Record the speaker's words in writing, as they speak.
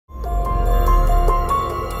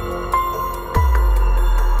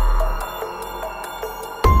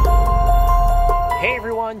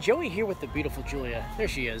everyone, Joey here with the beautiful Julia. There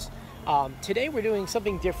she is. Today we're doing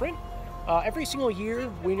something different. Every single year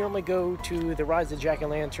we normally go to the Rise of the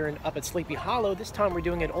Jack-o'-lantern up at Sleepy Hollow. This time we're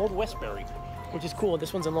doing it at Old Westbury, which is cool.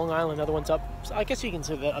 This one's in Long Island, the other one's up. So I guess you can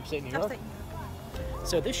say that upstate New York.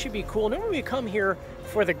 So this should be cool. Normally we come here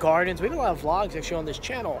for the gardens. We have a lot of vlogs actually on this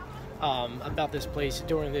channel about this place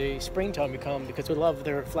during the springtime. We come because we love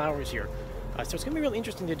their flowers here. So it's going to be really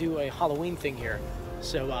interesting to do a Halloween thing here.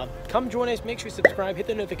 So come join us, make sure you subscribe, hit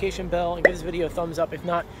the notification bell, and give this video a thumbs up. If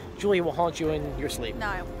not, Julia will haunt you in your sleep. No,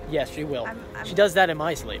 I won't. Yes, she will. She does that in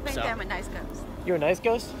my sleep. I think I'm a nice ghost. You're a nice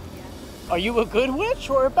ghost? Yeah. Are you a good witch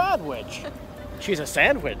or a bad witch? She's a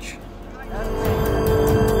sandwich.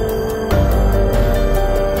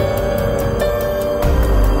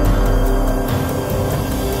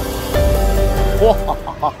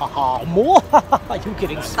 You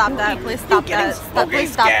getting Stop that, please stop that.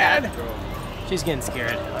 Please stop that. She's getting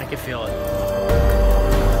scared. I can feel it.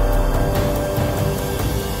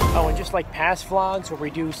 Oh, and just like past vlogs where we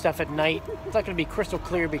do stuff at night, it's not going to be crystal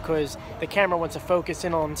clear because the camera wants to focus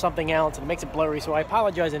in on something else and it makes it blurry, so I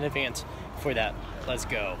apologize in advance for that. Let's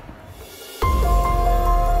go.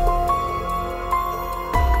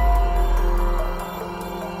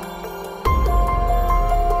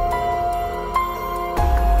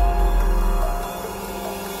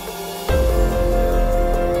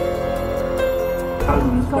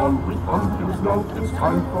 Candy's gone, with pumpkins low, it's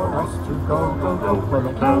time for us to go, go, go. When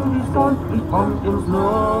the candy's gone, with pumpkins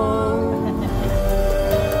low.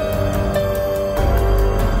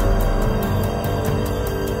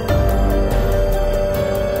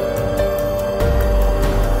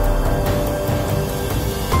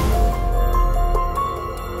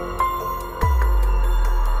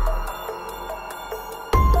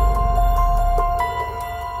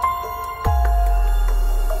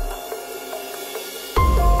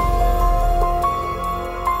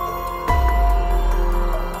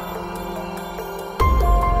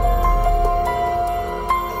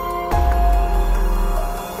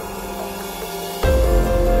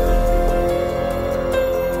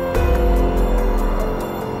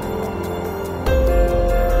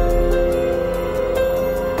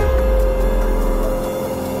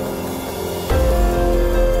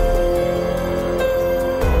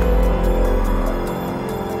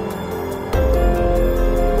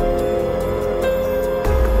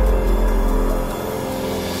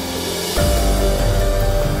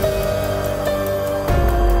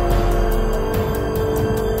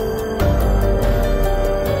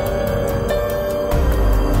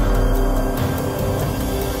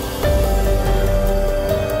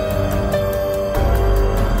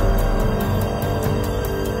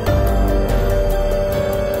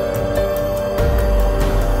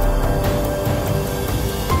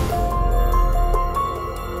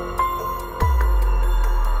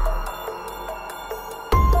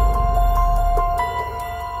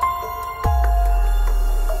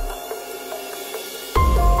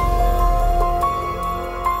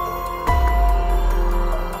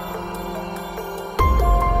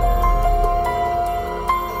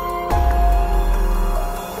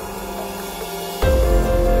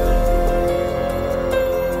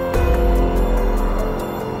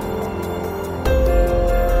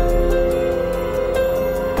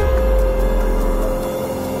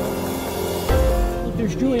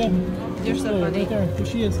 There's Julia. You're so funny. Right there. There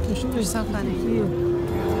she is. There she is. You're so funny.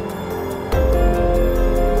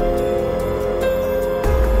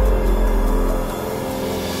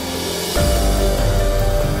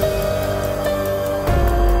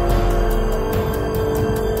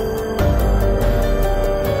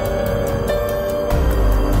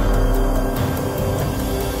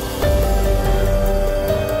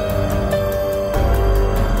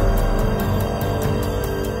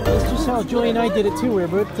 How Julie and I did it too. We were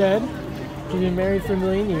both dead. We've been married for 1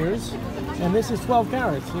 million years, and this is 12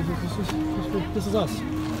 carats. This is us.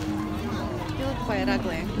 You look quite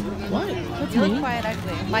ugly. What? That's You me. look quite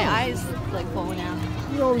ugly. My eyes like falling out.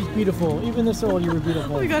 You're always beautiful. Even this old, you were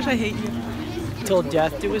beautiful. Oh my gosh, I hate you. Till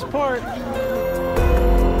death do his part.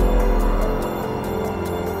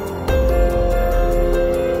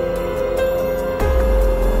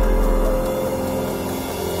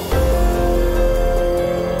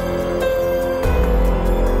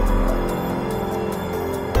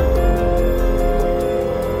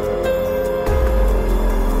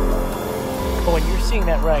 When you're seeing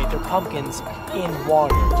that right, they're pumpkins in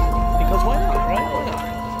water. Because why not, right? Why not?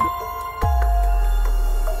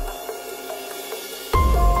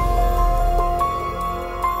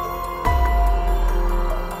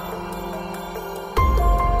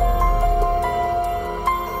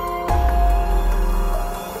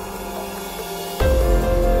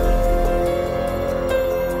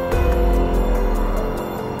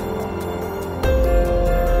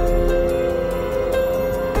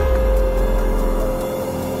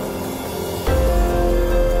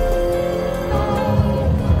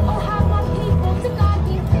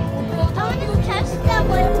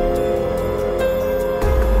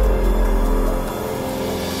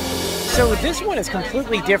 So this one is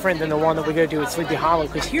completely different than the one that we go to do at Sleepy Hollow,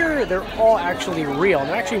 because here they're all actually real. And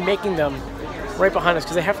they're actually making them right behind us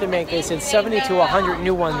because they have to make, they said, 70 to 100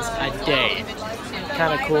 new ones a day.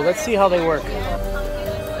 Kind of cool. Let's see how they work.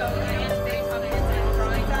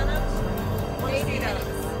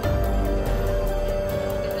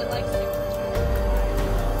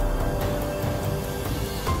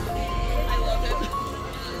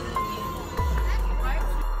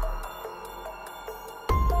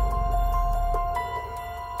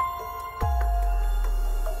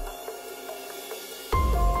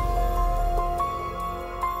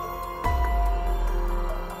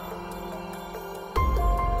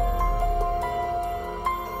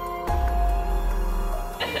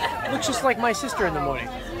 Looks just like my sister in the morning.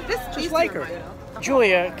 Just like her.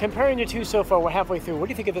 Julia, comparing the two so far, we're halfway through. What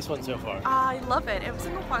do you think of this one so far? I love it. Every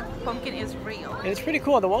single pumpkin is real. And it's pretty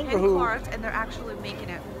cool. The one girl who carved, and they're actually making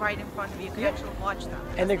it right in front of you. You can actually watch them.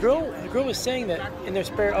 And the girl was saying that in their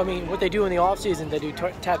spare, I mean, what they do in the off season, they do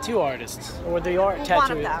tattoo artists, or they are tattoo.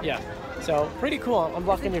 One of them. Yeah. So pretty cool. I'm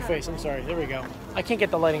blocking your face. I'm sorry. There we go. I can't get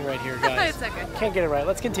the lighting right here, guys. It's okay. Can't get it right.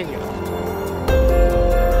 Let's continue.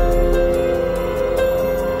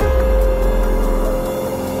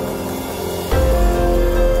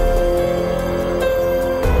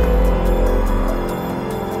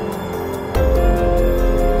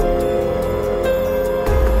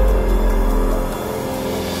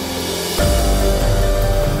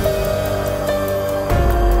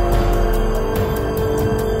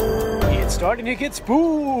 Starting to get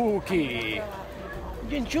spooky.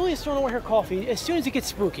 And Julia's throwing away her coffee as soon as it gets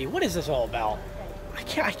spooky. What is this all about?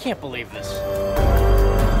 I can't believe this.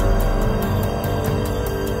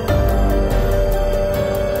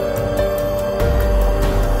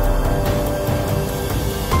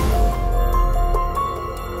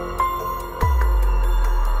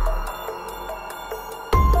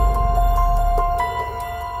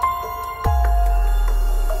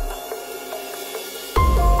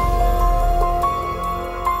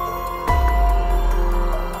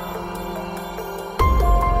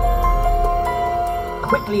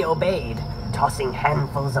 Quickly obeyed, tossing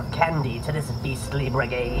handfuls of candy to this beastly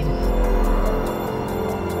brigade.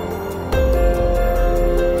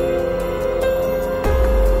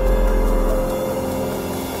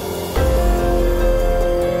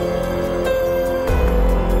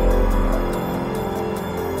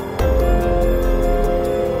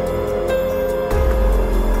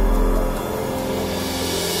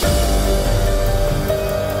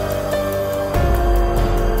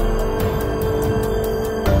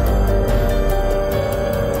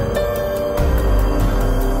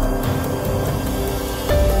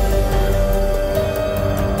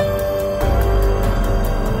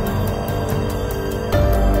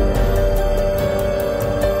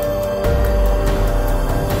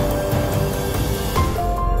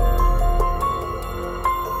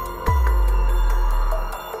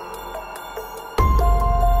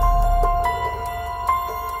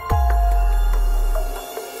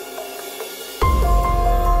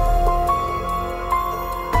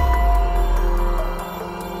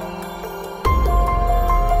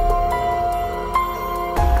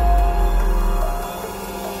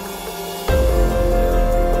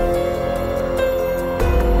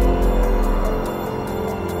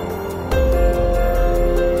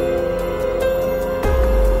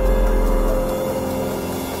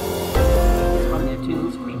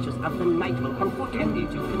 Of the night will come for candy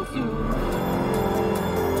to consume.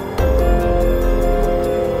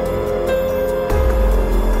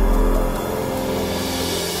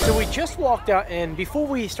 So we just walked out, and before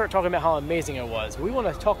we start talking about how amazing it was, we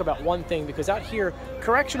want to talk about one thing, because out here,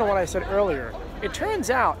 correction on what I said earlier, it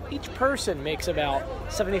turns out each person makes about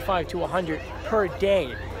 75 to 100 per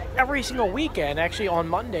day. Every single weekend, actually on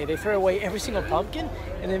Monday, they throw away every single pumpkin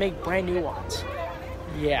and they make brand new ones.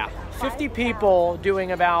 Yeah, 50 people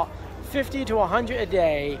doing about 50 to 100 a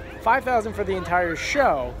day, 5,000 for the entire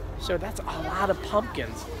show. So that's a lot of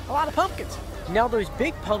pumpkins. A lot of pumpkins. Now those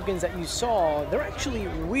big pumpkins that you saw, they're actually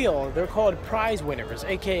real. They're called prize winners,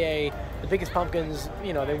 aka the biggest pumpkins,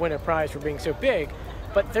 you know, they win a prize for being so big.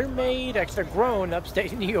 But they're made, actually they're grown in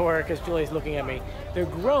upstate New York, as Julie's looking at me. They're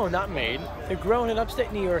grown, not made. They're grown in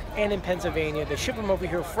upstate New York and in Pennsylvania. They ship them over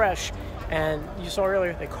here fresh, and you saw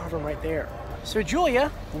earlier, they carve them right there. So Julia,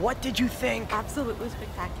 what did you think? Absolutely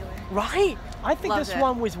spectacular. Right? I think Loved this it.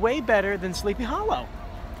 one was way better than Sleepy Hollow.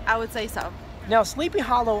 I would say so. Now Sleepy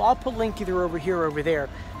Hollow, I'll put a link either over here or over there.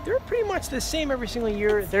 They're pretty much the same every single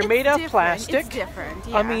year. They're made of different. plastic. It's different,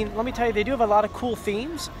 yeah. I mean, let me tell you, they do have a lot of cool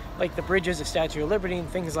themes, like the bridges, the Statue of Liberty, and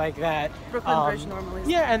things like that. Brooklyn Bridge normally is.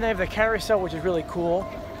 Yeah, and they have the carousel, which is really cool.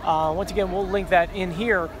 Once again, we'll link that in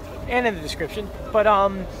here. and in the description. But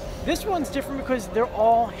this one's different because they're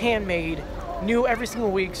all handmade, new every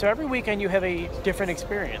single week. So every weekend you have a different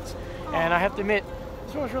experience. And I have to admit,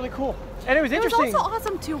 this one was really cool. And it was interesting. It was also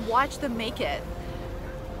awesome to watch them make it.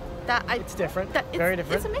 It's different. Very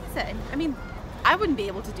different. It's amazing. I mean, I wouldn't be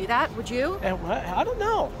able to do that. Would you? And I don't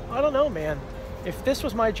know. I don't know, man. If this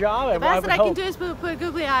was my job, I The would best that I hope. can do is put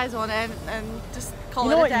googly eyes on it and just call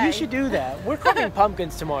You it know a what? day. You should do that. We're cooking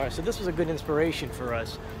pumpkins tomorrow, so this was a good inspiration for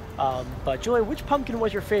us. But Julia, which pumpkin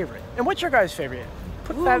was your favorite? And what's your guys' favorite?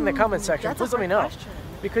 Put that in the comment section. that's a Please let me hard know. question.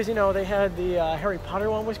 Because you know they had the Harry Potter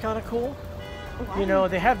one was kind of cool. You know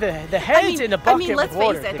they have the heads in the bucket I mean, let's with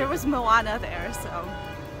water. face it, there was Moana there, so.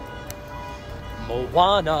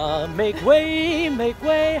 Moana, make way, make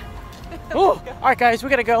way. Ooh. All right, guys, we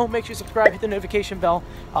gotta go. Make sure you subscribe, hit the notification bell.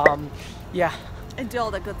 Yeah, And do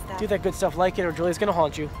all the good stuff. do that good stuff. Like it, or Julia's gonna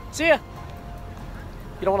haunt you. See ya.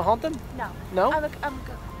 You don't want to haunt them? No. No? I'm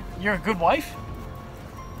good. You're a good wife?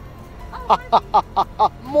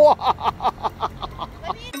 Oh, Mwah.